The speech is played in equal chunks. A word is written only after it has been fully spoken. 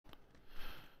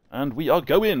And we are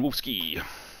going, Wolfski.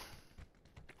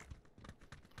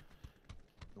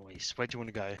 Nice. Where do you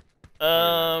want to go?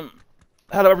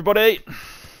 Hello everybody.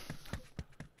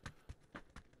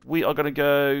 We are going to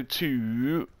go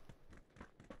to...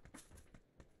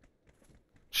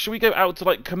 Should we go out to,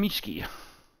 like, Kamishki?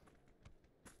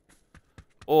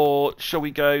 Or shall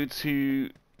we go to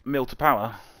Mill to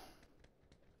Power?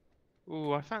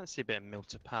 Ooh, I fancy a bit of Mill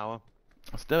to Power.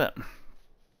 Let's do it.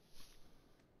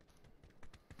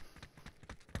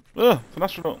 Oh, it's an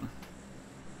astronaut.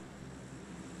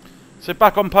 So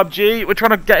back on PUBG, we're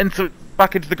trying to get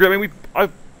back into the group. I mean, I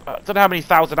don't know how many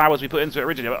thousand hours we put into it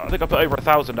originally. I think I put over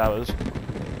 1,000 hours.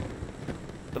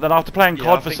 But then after playing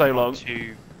COD for so long,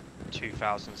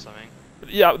 2,000 something.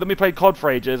 Yeah, then we played COD for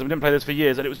ages, and we didn't play this for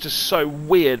years, and it was just so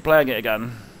weird playing it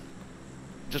again.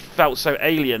 It just felt so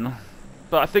alien.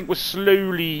 But I think we're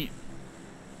slowly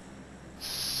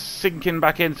sinking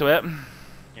back into it.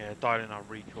 Yeah, dialing our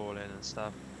recall in and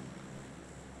stuff.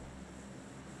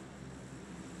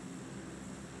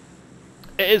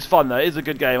 It is fun though. It is a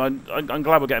good game. I'm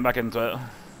glad we're getting back into it.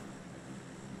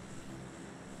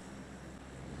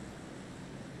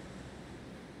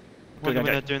 When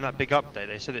they're doing that big update,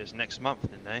 they said it was next month,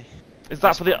 didn't they? Is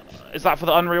that for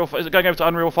the Unreal? Is it going over to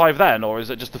Unreal 5 then, or is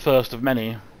it just the first of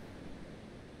many?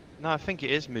 No, I think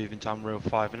it is moving to Unreal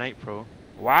 5 in April.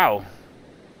 Wow.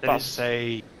 They didn't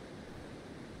say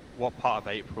what part of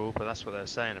April, but that's what they're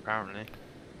saying apparently.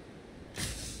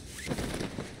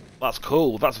 That's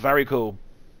cool. That's very cool.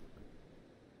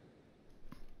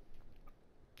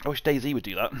 I wish DayZ would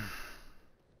do that.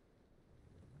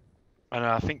 I know,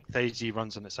 I think DayZ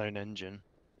runs on its own engine.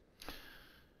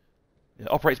 Yeah,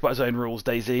 operates by its own rules,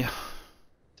 DayZ. It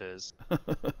does.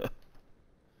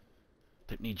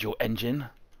 Don't need your engine.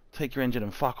 Take your engine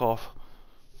and fuck off.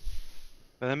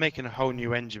 But they're making a whole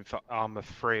new engine for Arma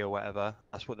 3 or whatever.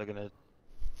 That's what they're going to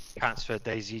transfer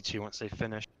DayZ to once they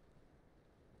finish.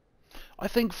 I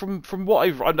think from what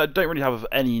I don't really have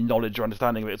any knowledge or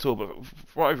understanding of it at all, but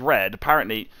from what I've read,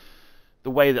 apparently the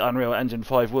way that Unreal Engine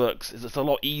 5 works is it's a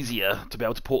lot easier to be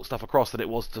able to port stuff across than it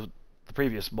was to the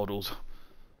previous models.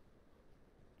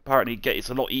 Apparently it's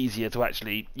a lot easier to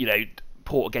actually, you know,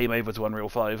 port a game over to Unreal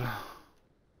 5.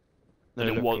 They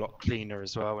look a lot cleaner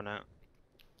as well, wouldn't it?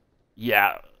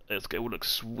 Yeah, it will look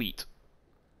sweet.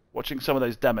 Watching some of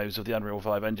those demos of the Unreal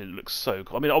 5 engine looks so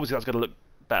cool. I mean, obviously that's going to look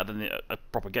better than a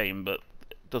proper game, but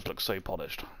it does look so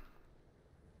polished.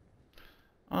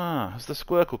 Ah, has the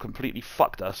Squircle completely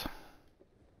fucked us?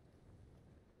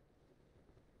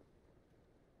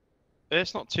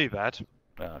 It's not too bad.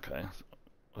 Okay. I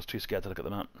was too scared to look at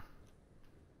the map.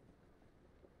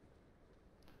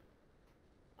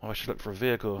 Oh, I should look for a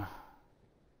vehicle.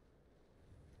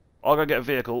 I'll go get a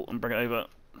vehicle and bring it over.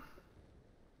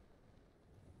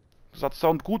 Does that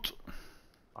sound good?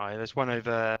 Aye, there's one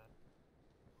over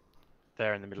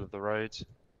there in the middle of the road.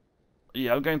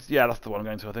 Yeah, I'm going to. Yeah, that's the one I'm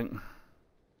going to, I think.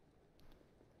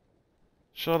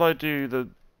 Shall I do the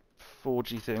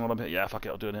 4G thing while I'm here? Yeah, fuck it,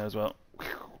 I'll do it here as well.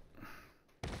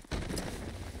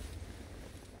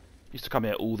 Used to come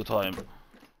here all the time.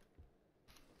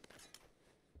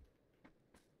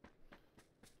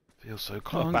 Feels so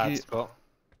clunky. Not a bad spot.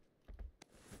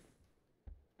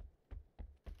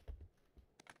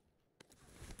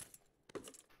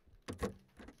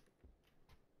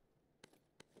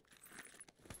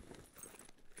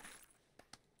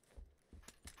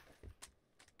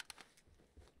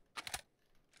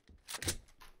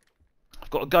 I've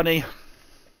got a gunny.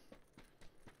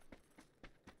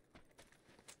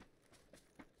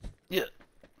 Yeah.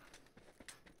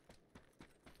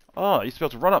 Oh, I used to be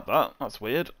able to run up that. That's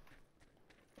weird.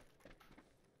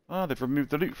 Ah, they've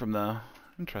removed the loot from there.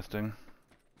 Interesting.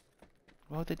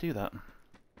 Why would they do that?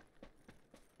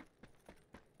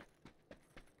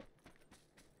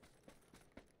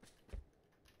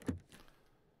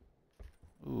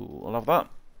 Ooh, I love that.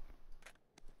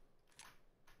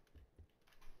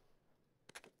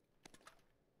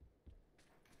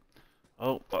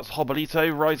 Oh, that's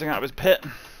Hobolito rising out of his pit.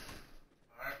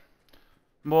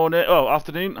 Morning. Oh,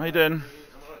 afternoon. How you doing?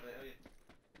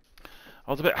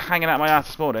 I was a bit hanging out my ass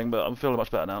this morning, but I'm feeling much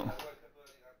better now.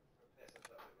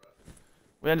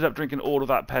 We ended up drinking all of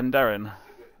that Penderyn.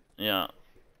 Yeah.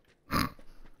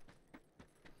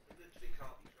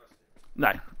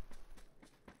 No.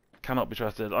 Cannot be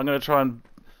trusted. I'm going to try and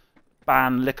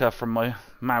ban liquor from my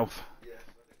mouth.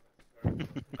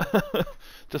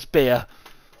 Just beer.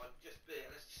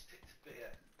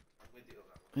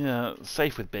 Yeah,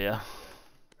 safe with beer.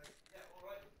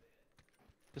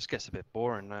 Just gets a bit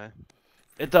boring now.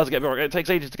 It does get boring. It takes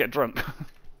ages to get drunk.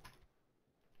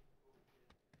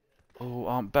 Oh,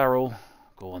 Aunt Beryl.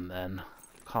 Go on then.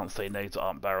 Can't say no to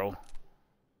Aunt Beryl.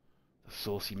 The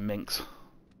saucy minx.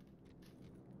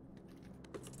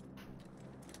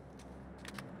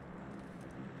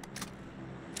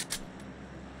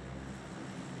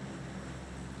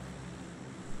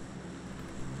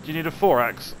 Do you need a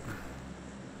 4-axe?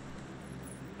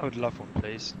 I would love one,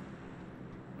 please.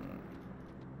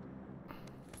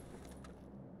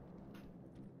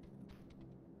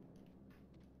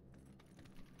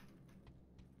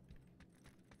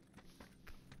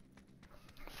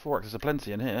 Four axes are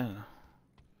plenty in here.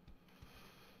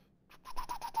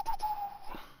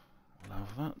 We'll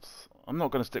have that. I'm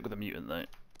not going to stick with the mutant though. It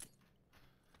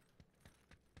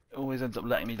always ends up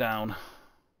letting me down.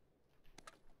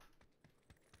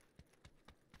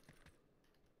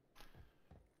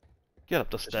 Get up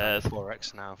the stairs.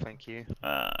 4x now, thank you.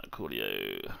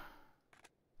 Coolio.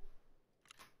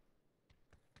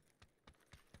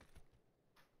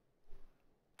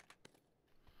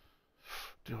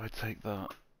 Do I take that?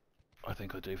 I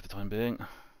think I do for the time being.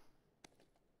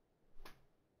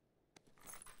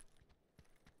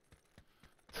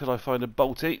 Till I find a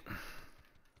bolty.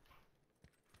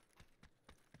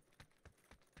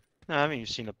 No, I haven't even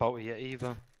seen a bolter yet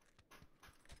either.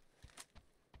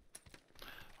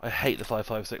 I hate the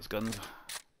 5.56 guns.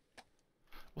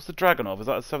 What's the Dragonov? Is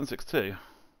that a 7.62?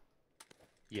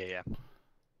 Yeah.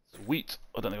 Sweet.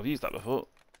 I don't think I've used that before.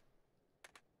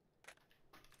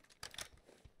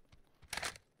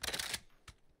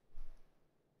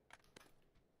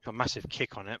 Got a massive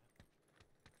kick on it.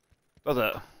 Does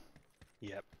it?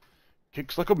 Yep.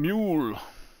 Kicks like a mule.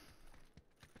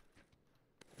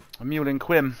 A mule in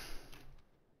Quim.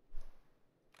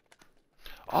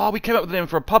 Oh, we came up with the name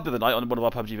for a pub the other night on one of our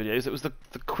PUBG videos. It was the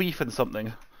Queef and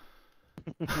something.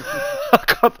 I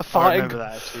got the I farting, remember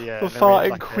that actually, yeah. the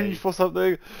farting Queef or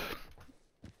something.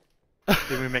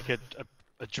 Did we make a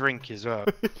drink as well?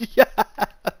 Yeah.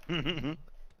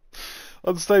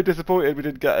 I'm so disappointed we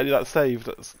didn't get any of that saved.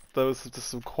 There was just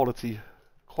some quality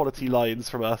lines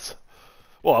from us.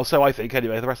 Well, so I think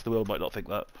anyway. The rest of the world might not think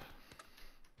that.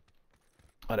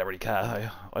 I don't really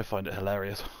care. I find it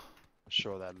hilarious. I'm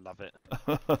sure they'll love it.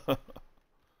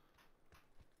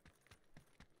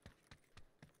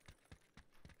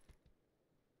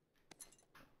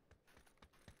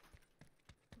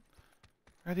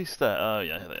 Where are these stairs? Oh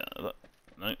yeah, here they are.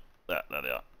 No, there they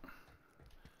are.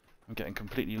 I'm getting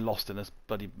completely lost in this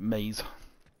bloody maze.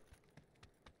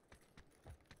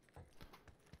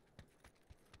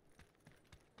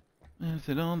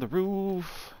 Anything on the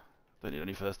roof? Don't need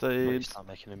any first We'll aid. start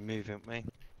making a move, haven't we?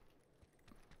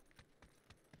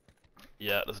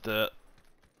 Yeah, let's do it.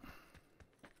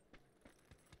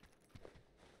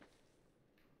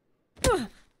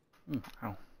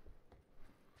 Ow.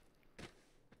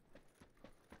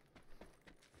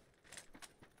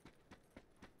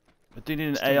 I do need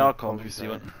an Still AR no comp if you bolties, see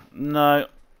though. one. No.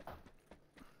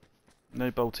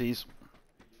 No bolties.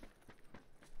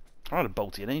 I had a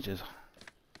bolty in ages.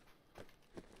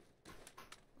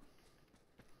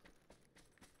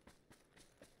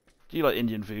 Do you like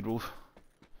Indian food, Wolf?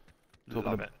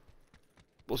 Love it.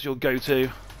 What's your go-to?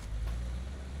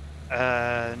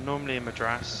 Normally a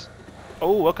Madras.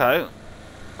 Oh, okay.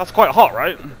 That's quite hot,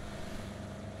 right?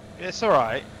 It's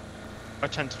alright. I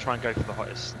tend to try and go for the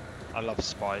hottest. I love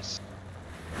spice.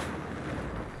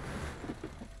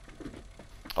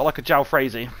 I like a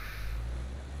jalfrezi.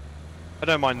 I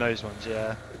don't mind those ones,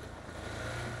 yeah.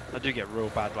 I do get real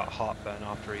bad like heartburn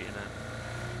after eating it.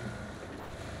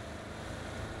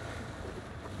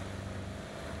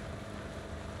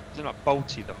 Isn't like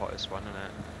Balti the hottest one, isn't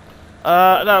it?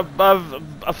 No,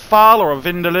 a Fal or a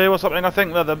Vindaloo or something. I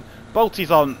think the Baltis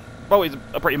are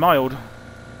pretty mild.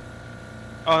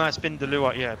 Oh, that's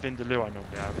Vindaloo. Yeah, Vindaloo I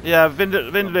normally have. Yeah,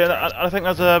 Vindaloo. I think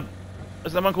there's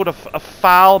there one called a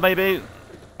Fal maybe.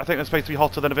 I think that's supposed to be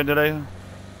hotter than a Vindaloo.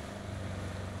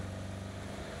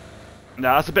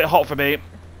 No, that's a bit hot for me.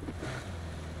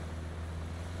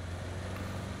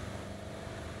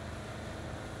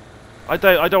 I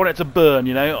don't want it to burn,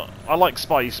 you know. I like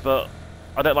spice, but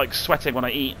I don't like sweating when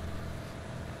I eat.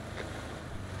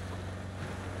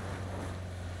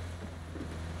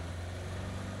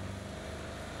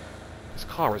 This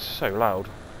car is so loud.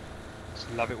 Just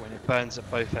love it when it burns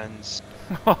at both ends.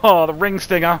 Oh, the ring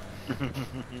stinger.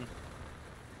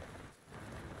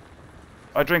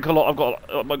 I drink a lot. I've got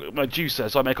my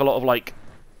juicer, so I make a lot of like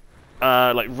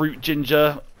root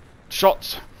ginger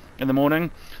shots in the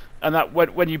morning, and that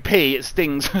when you pee, it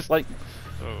stings. It's like,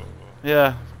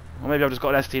 yeah. Or maybe I've just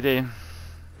got an STD.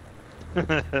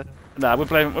 Nah, we're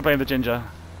playing the ginger.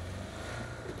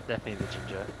 Definitely the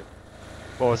ginger.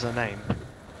 What was her name?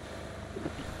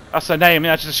 That's her name.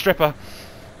 Yeah, she's a stripper.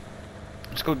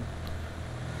 It's called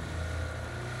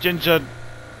Ginger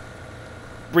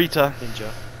Rita.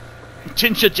 Ninja.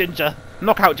 Ginger.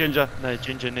 Knockout Ginger. No,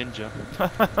 Ginger Ninja.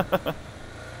 I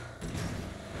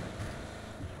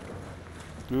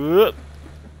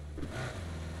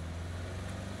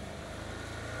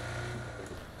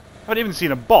haven't even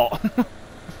seen a bot.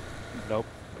 Nope.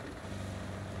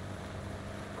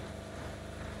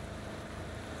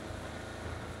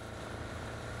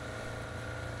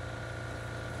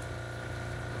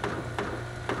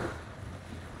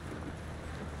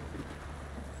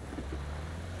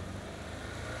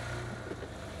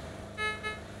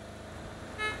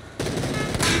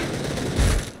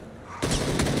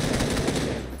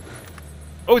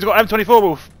 Oh, he's got M24,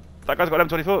 Wolf. That guy's got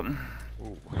M24.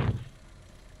 Ooh.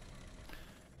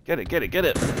 Get it.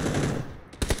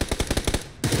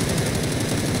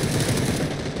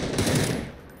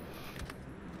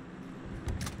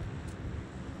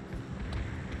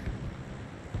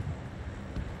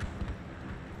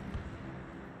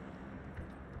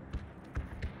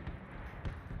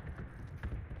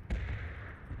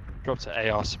 Dropped an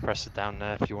AR suppressor down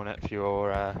there if you want it for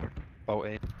your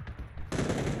bolty.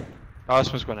 Oh, this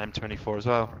one's got an M24 as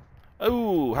well.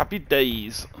 Oh, happy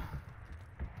days.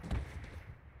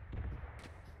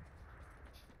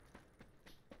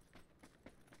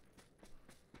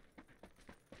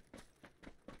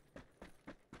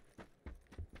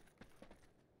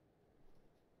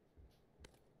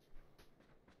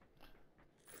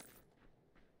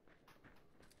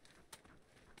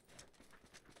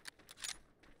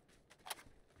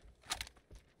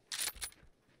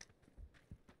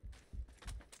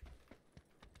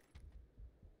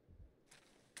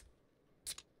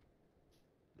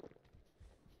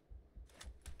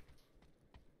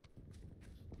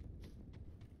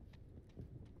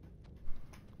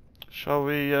 Shall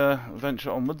we venture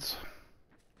onwards?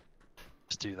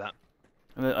 Let's do that.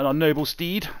 And our noble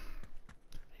steed.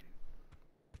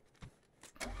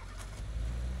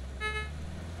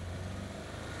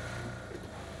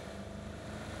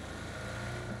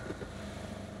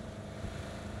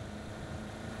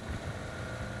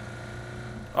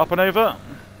 Up and over.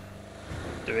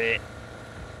 Do it.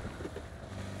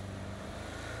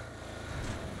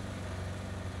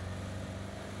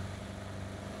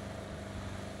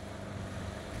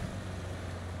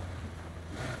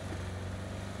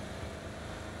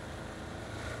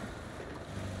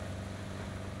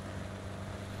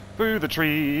 Through the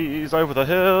trees, over the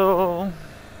hill.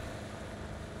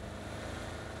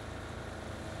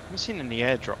 Haven't seen any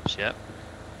airdrops yet.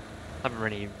 Haven't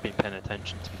really been paying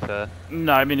attention, to be fair.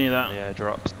 No, me neither. The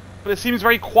airdrops. But it seems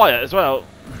very quiet as well.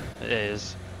 It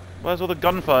is. Where's all the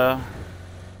gunfire?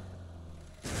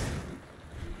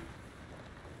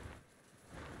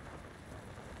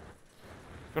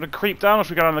 Gonna creep down or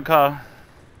should we go down in the car?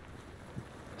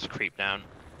 Let's creep down.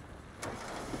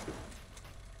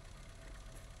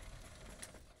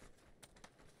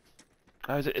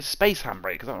 Oh, it's space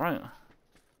handbrake, is that right?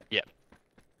 Yep.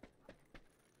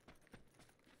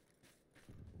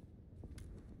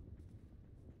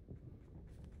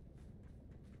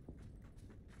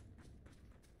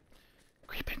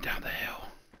 Creeping down the hill.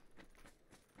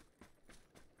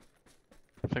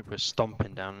 I think we're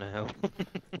stomping down the hill.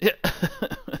 Yeah.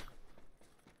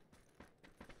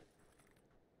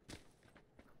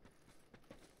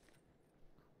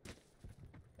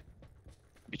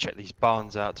 We check these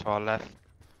barns out to our left.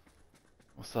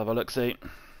 Let's have a look, see.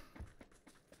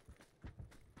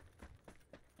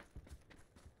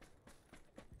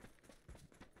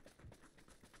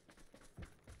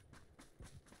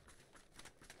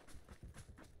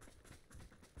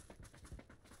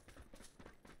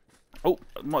 Oh,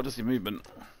 it might just be movement.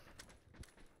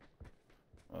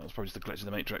 Well, that's probably just a glitch in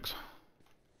the matrix.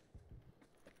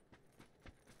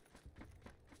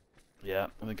 Yeah,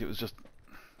 I think it was just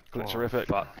glitch-horrific.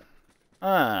 Fuck.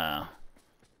 Ah.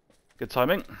 Good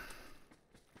timing.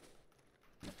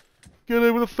 Get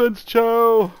over the fence,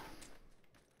 Chow!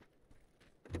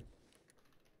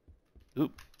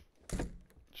 Oop.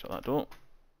 Shut that door.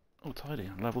 Oh, tidy.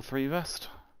 Level 3 vest.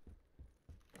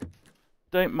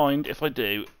 Don't mind if I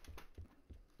do.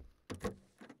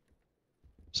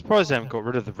 Surprised they haven't got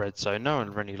rid of the red zone. No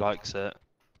one really likes it.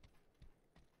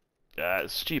 Yeah,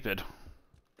 it's stupid.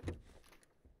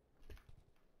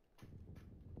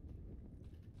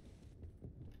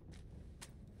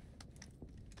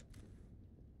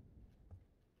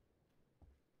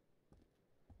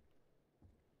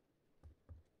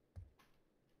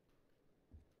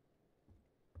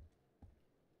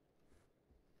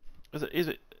 Is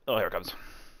it? Oh, here it comes.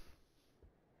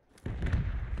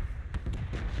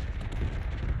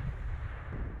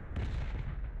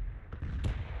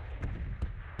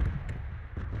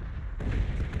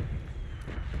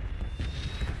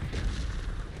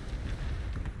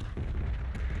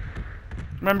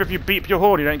 Remember, if you beep your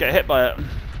horn, you don't get hit by it.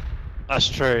 That's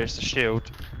true. It's the shield.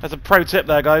 That's a pro tip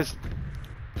there, guys.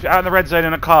 If you're out in the red zone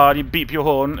in a car and you beep your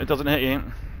horn, it doesn't hit you.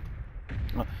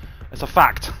 It's a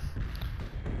fact.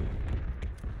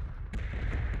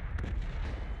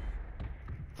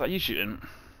 Is that you shooting?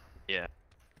 Yeah.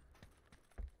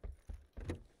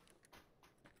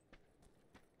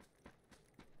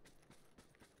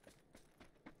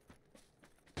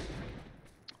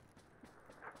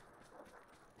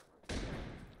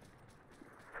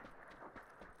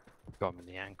 Got him in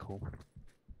the ankle.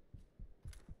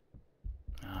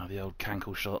 Ah, the old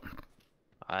cankle shot.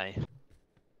 Aye.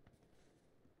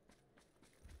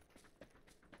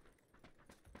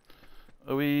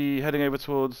 Are we heading over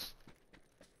towards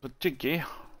the Jiggy?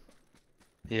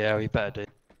 Yeah, we better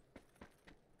do.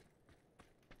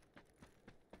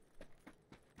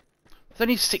 There's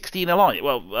only 16 alive.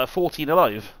 Well, 14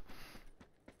 alive.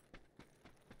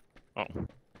 Oh.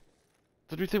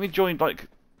 Did we think we joined like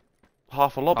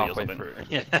half a lobby or Halfway something? through.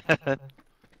 Yeah.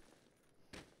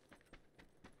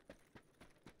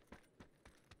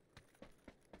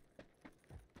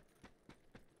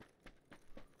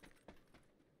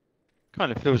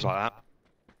 Kind of feels like that.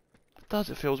 It does.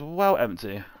 It feels well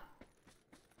empty.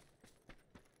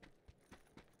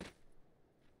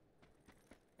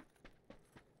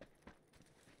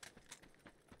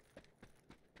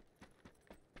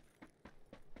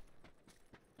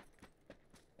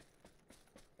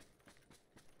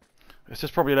 It's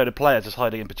just probably a load of players just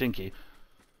hiding in Pachinki.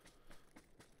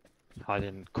 Hide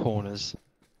in corners.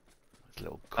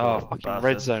 Little Oh, fucking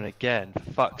red zone again.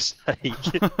 For fuck's sake.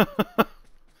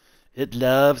 It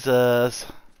loves us.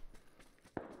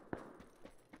 Are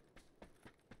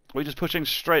we just pushing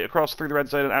straight across through the red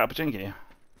zone and out of Pachinki?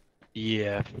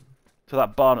 Yeah. To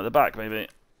that barn at the back, maybe?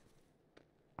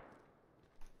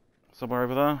 Somewhere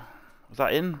over there? Was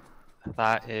that in?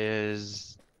 That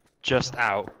is just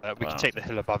out. We Wow. can take the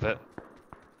hill above it.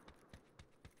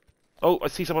 Oh, I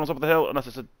see someone on top of the hill, unless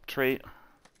it's a tree.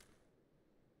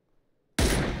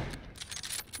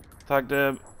 Tagged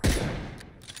him.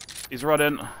 He's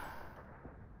running.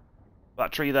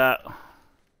 That tree there.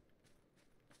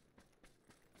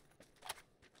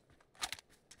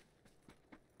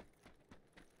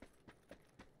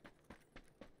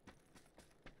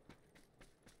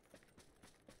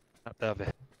 Up there. Over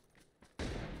here.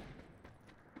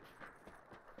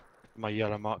 My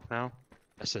yellow mark now.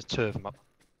 There's two of them up.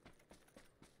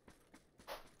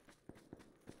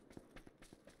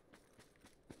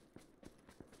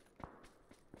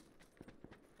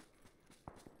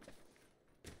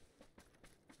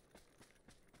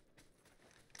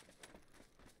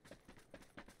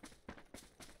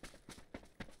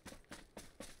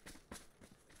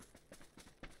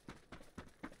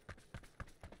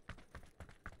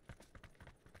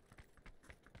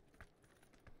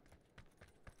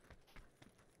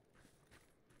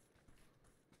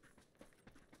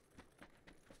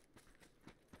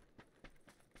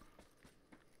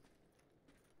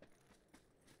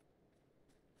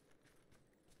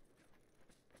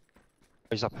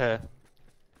 He's up here.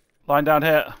 Line down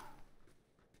here.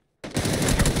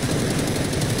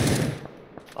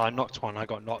 I knocked one. I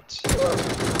got knocked.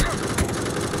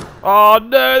 Oh no,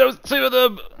 there was two of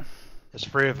them! There's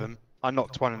three of them. I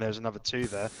knocked one and there's another two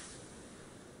there.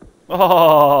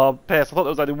 Oh, piss, I thought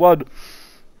there was only one.